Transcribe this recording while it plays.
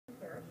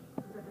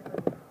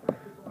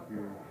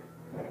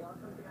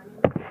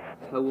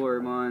Hello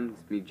everyone,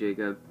 it's me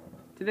Jacob.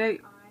 Today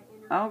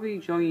I'll be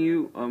showing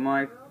you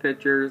my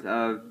pictures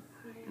of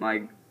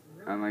my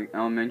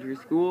elementary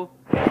school.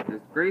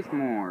 It's Grace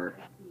Moore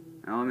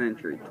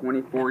Elementary,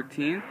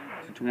 2014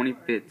 to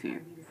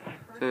 2015.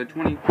 So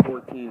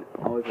 2014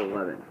 I was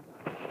 11.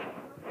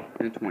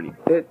 In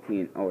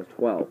 2015 I was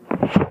 12.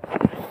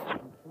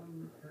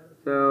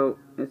 So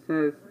it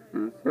says,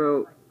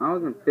 so I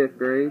was in 5th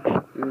grade. This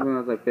is when I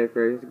was like 5th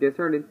grade. Let's get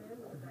started.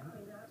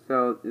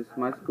 So this is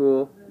my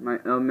school, my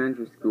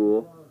elementary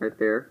school, right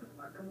there.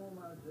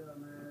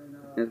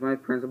 It's my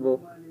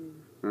principal,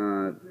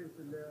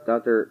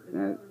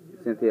 Dr.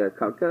 Cynthia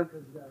Kupka,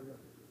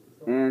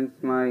 and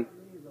it's my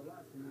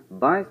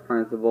vice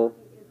principal,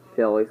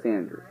 Shelly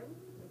Sanders.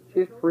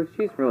 She's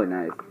really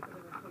nice.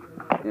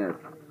 Yes.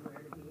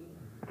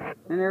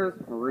 And there's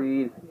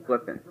Reed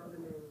Flippin.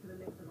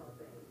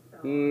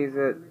 He's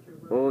an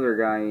older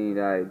guy. He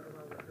died.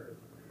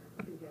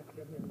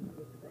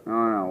 I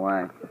don't know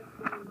why.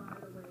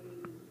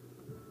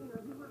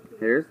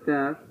 Here's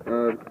Steph.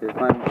 Here's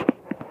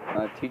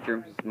my teacher,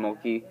 Mrs.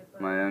 Mulkey.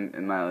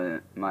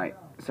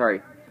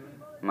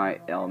 My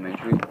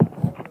elementary.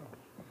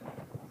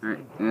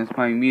 Alright, and that's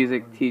my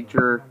music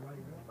teacher,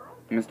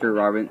 Mr.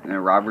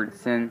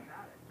 Robertson,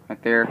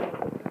 right there.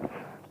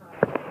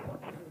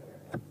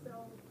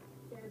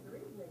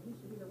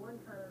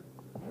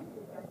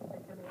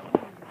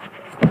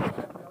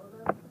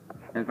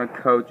 And my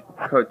Coach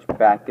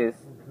Backus,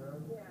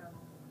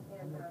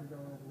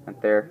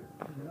 right there.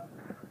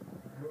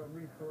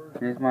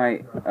 Here's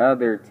my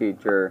other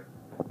teacher,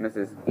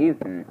 Mrs.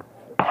 Ethan.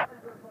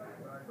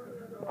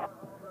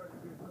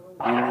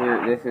 And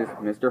here, this is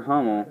Mr.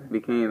 Hummel,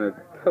 became a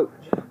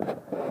coach.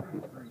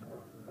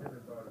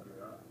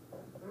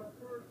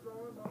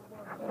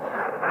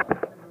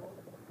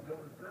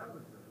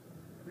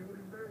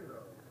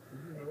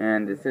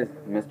 And this is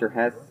Mr.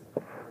 Hess.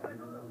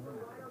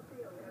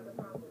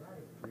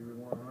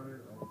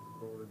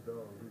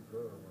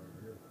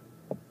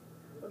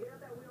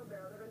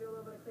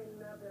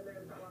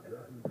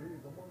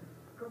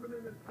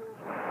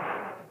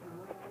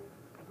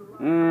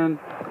 And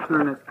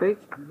turn this page.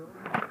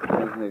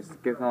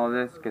 Skip all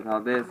this, skip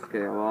all this,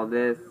 skip all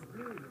this.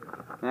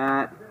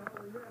 That's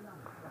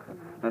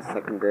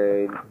 2nd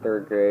grade,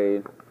 3rd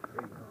grade.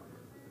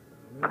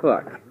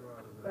 Look.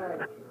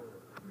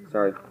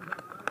 Sorry.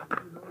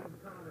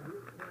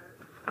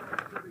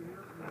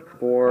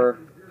 4.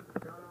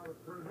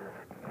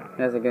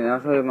 Yes, again,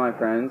 I'll show you my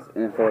friends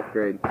in 4th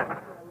grade.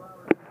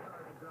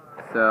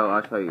 So,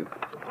 I'll show you.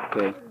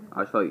 Okay,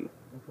 I'll show you.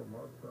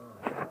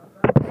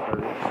 So,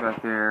 this is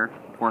right there,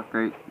 4th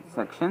grade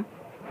section.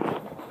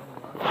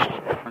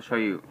 I'll show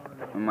you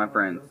my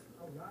friends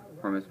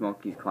from Miss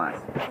Mulkey's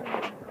class.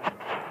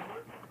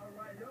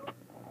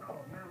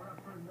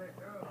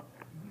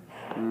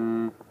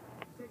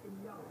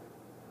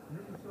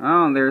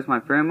 Oh, there's my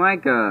friend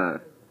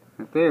Micah.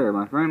 Right there,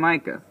 my friend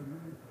Micah.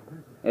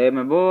 Hey,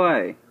 my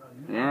boy.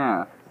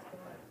 Yeah.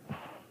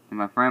 And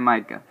my friend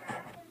Micah.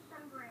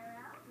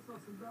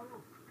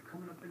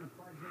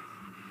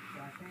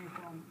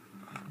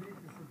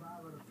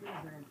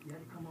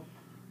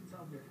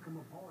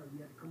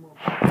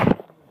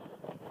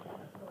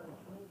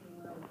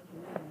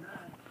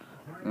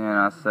 And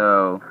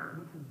also,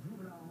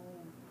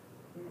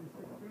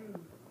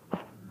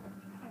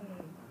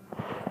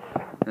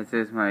 this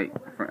is my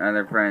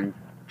other friend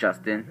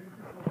Justin.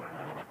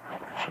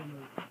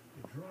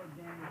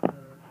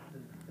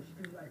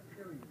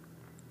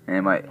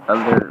 And my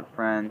other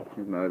friend,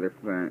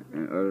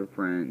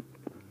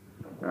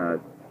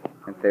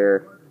 right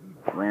there,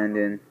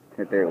 Landon,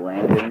 right there,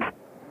 Landon.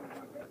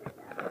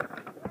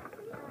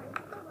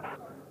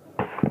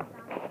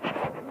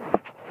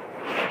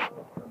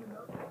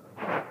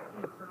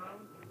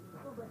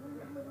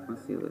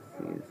 Let's see,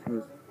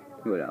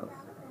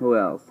 who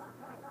else?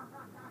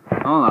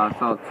 Oh, I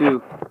saw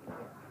 2.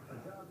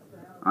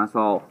 I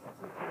saw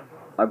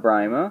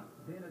Ibrahima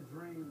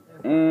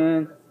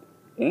and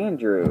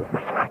Andrew.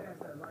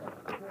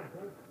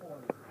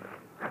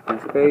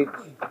 Next page.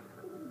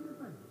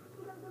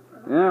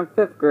 Yeah, I'm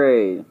 5th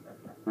grade.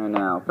 Right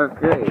now, 5th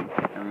grade.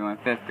 Everyone,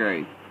 5th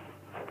grade.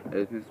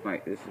 This is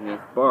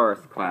Miss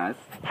Barr's class.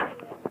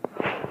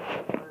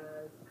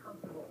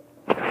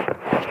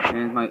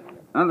 And my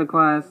other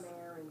class,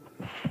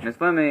 Miss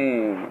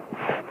Fleming.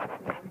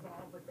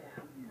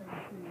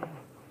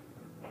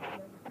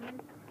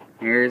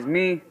 Here's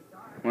me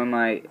when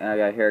I got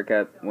a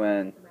haircut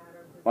when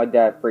my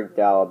dad freaked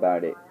out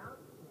about it.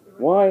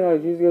 Why?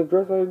 She's gonna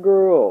dress like a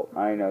girl.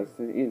 I know,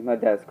 my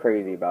dad's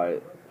crazy about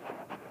it.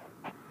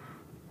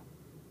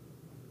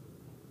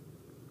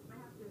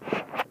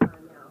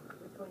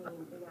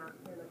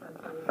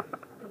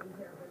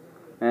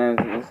 And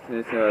this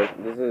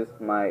is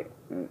my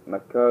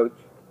coach,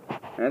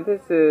 and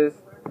this is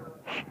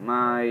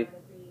my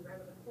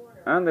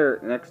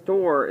next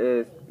door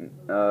is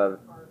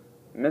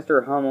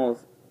Mr.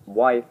 Hummel's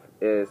wife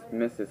is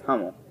Mrs.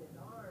 Hummel.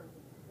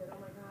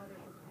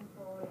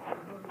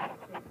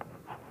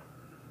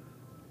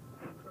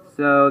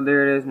 So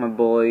there it is, my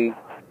bully.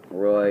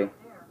 Roy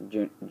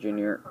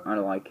Jr. I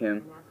don't like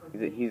him.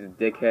 He's a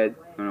dickhead.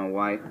 I don't know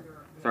why.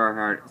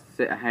 Sorry,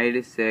 I had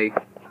to say.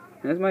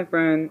 That's my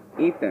friend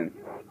Ethan.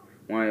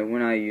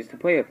 When I used to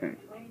play with him.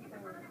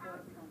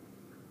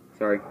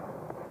 Sorry.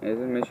 This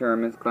is Miss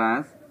Sherman's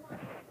class.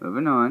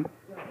 Moving on.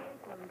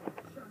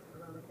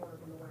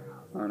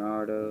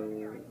 Leonardo.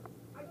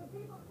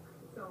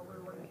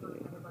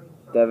 Okay.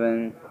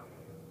 Devin.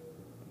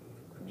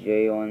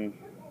 Jalen.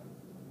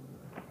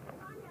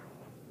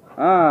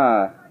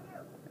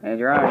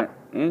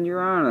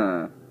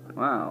 Andriana.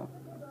 Wow.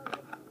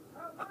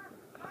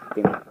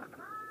 Okay.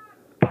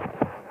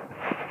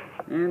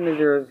 And this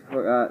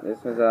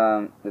was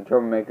the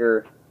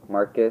troublemaker,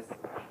 Marcus.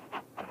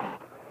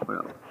 What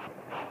else?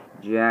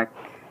 Jack,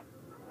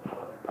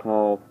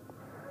 Paul,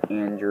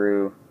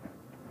 Andrew.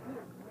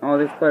 Oh,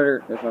 this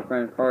Carter. That's my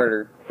friend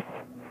Carter.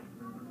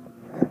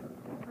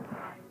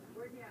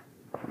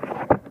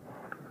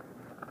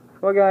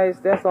 Well, guys,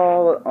 that's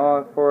all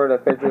for the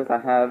pictures I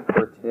have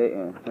for today.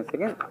 In a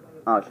second,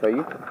 I'll show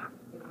you.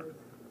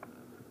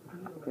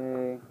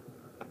 Okay.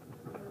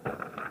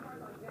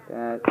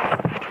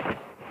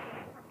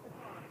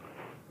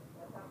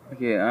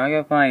 Okay, I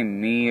gotta find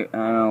me. I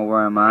don't know,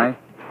 where am I?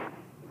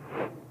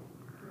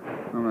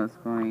 I must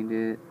find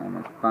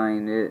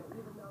it.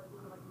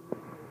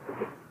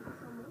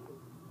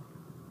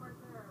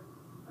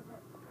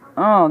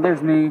 Oh,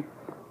 there's me.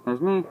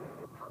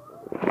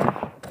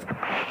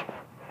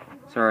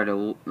 Sorry,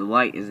 the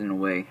light is in the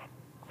way.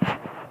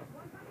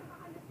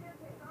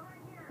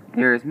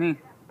 Here's me.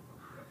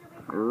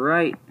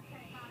 Right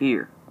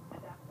here.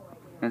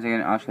 Once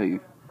again, I'll show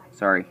you.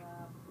 Sorry.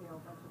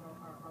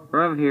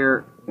 Right over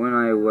here, when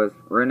I was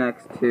right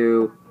next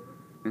to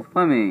Miss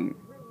Fleming.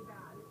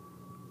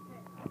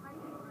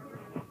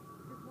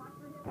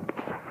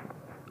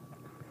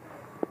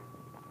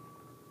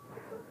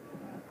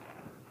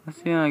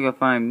 Let's see how I can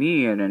find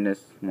me in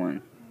this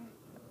one.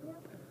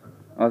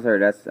 Oh, sorry,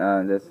 that's,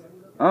 this.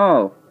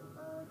 Oh!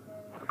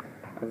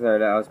 Sorry,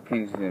 that was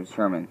Pink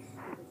Sherman's.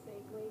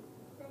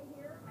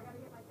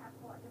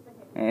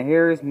 And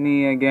here's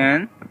me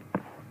again.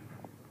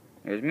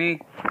 Here's me,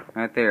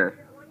 right there.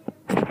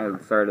 Oh,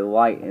 sorry, the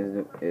light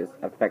is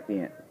affecting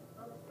it.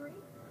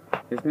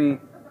 Here's me.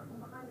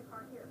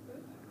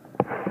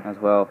 As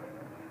well.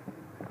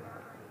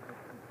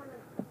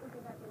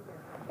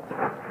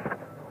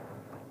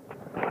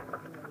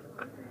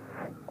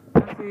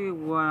 Let's see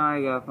what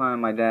I gotta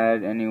find my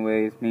dad.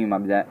 Anyways, me and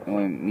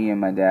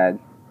my dad.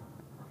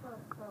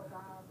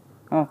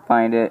 I'll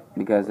find it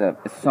because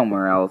it's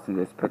somewhere else in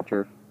this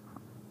picture.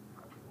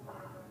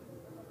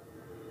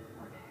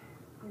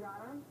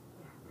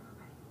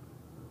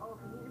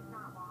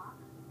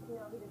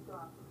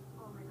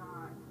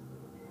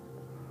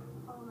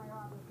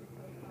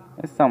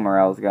 It's somewhere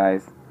else,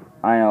 guys.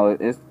 I know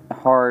it's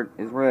hard.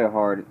 It's really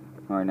hard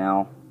right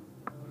now.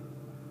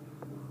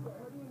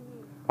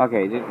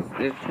 Okay, just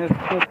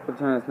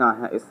pretend it's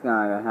not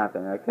gonna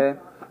happen. Okay.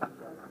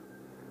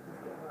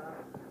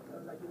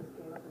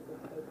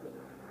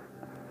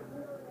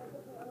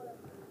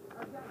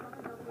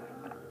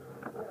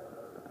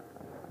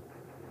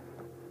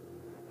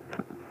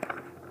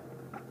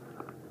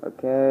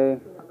 Okay.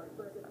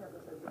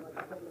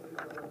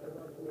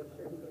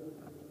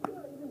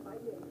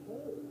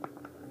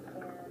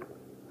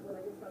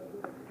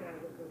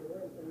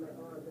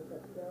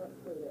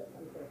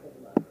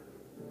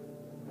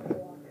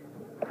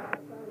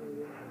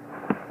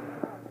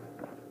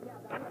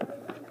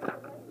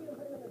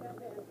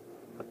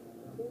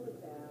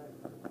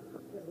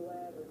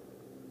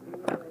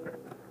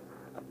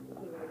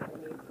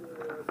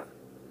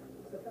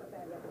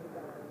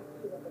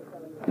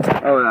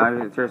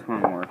 Oh, there's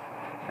one more.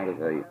 I can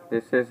tell you.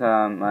 This is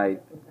my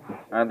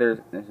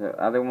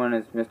other one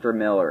is Mr.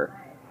 Miller.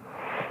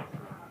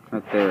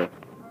 Right there.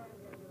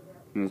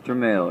 Mr.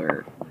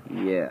 Miller.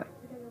 Yeah.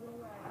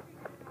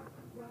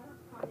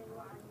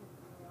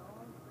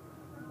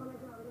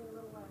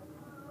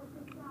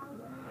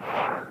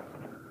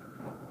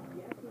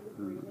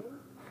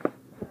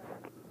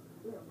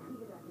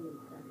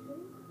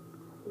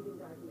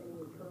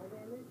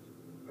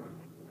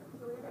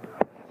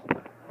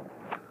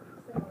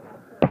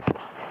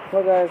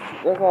 So guys,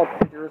 that's all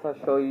pictures I'll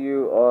show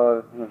you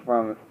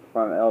from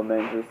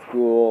elementary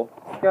school.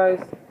 So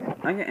guys,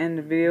 I'm gonna end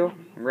the video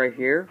right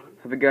here.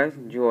 Hope you guys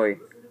enjoy.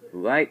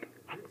 Like,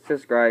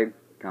 subscribe,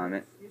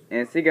 comment,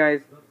 and see you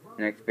guys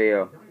next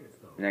video.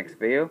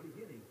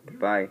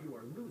 Goodbye.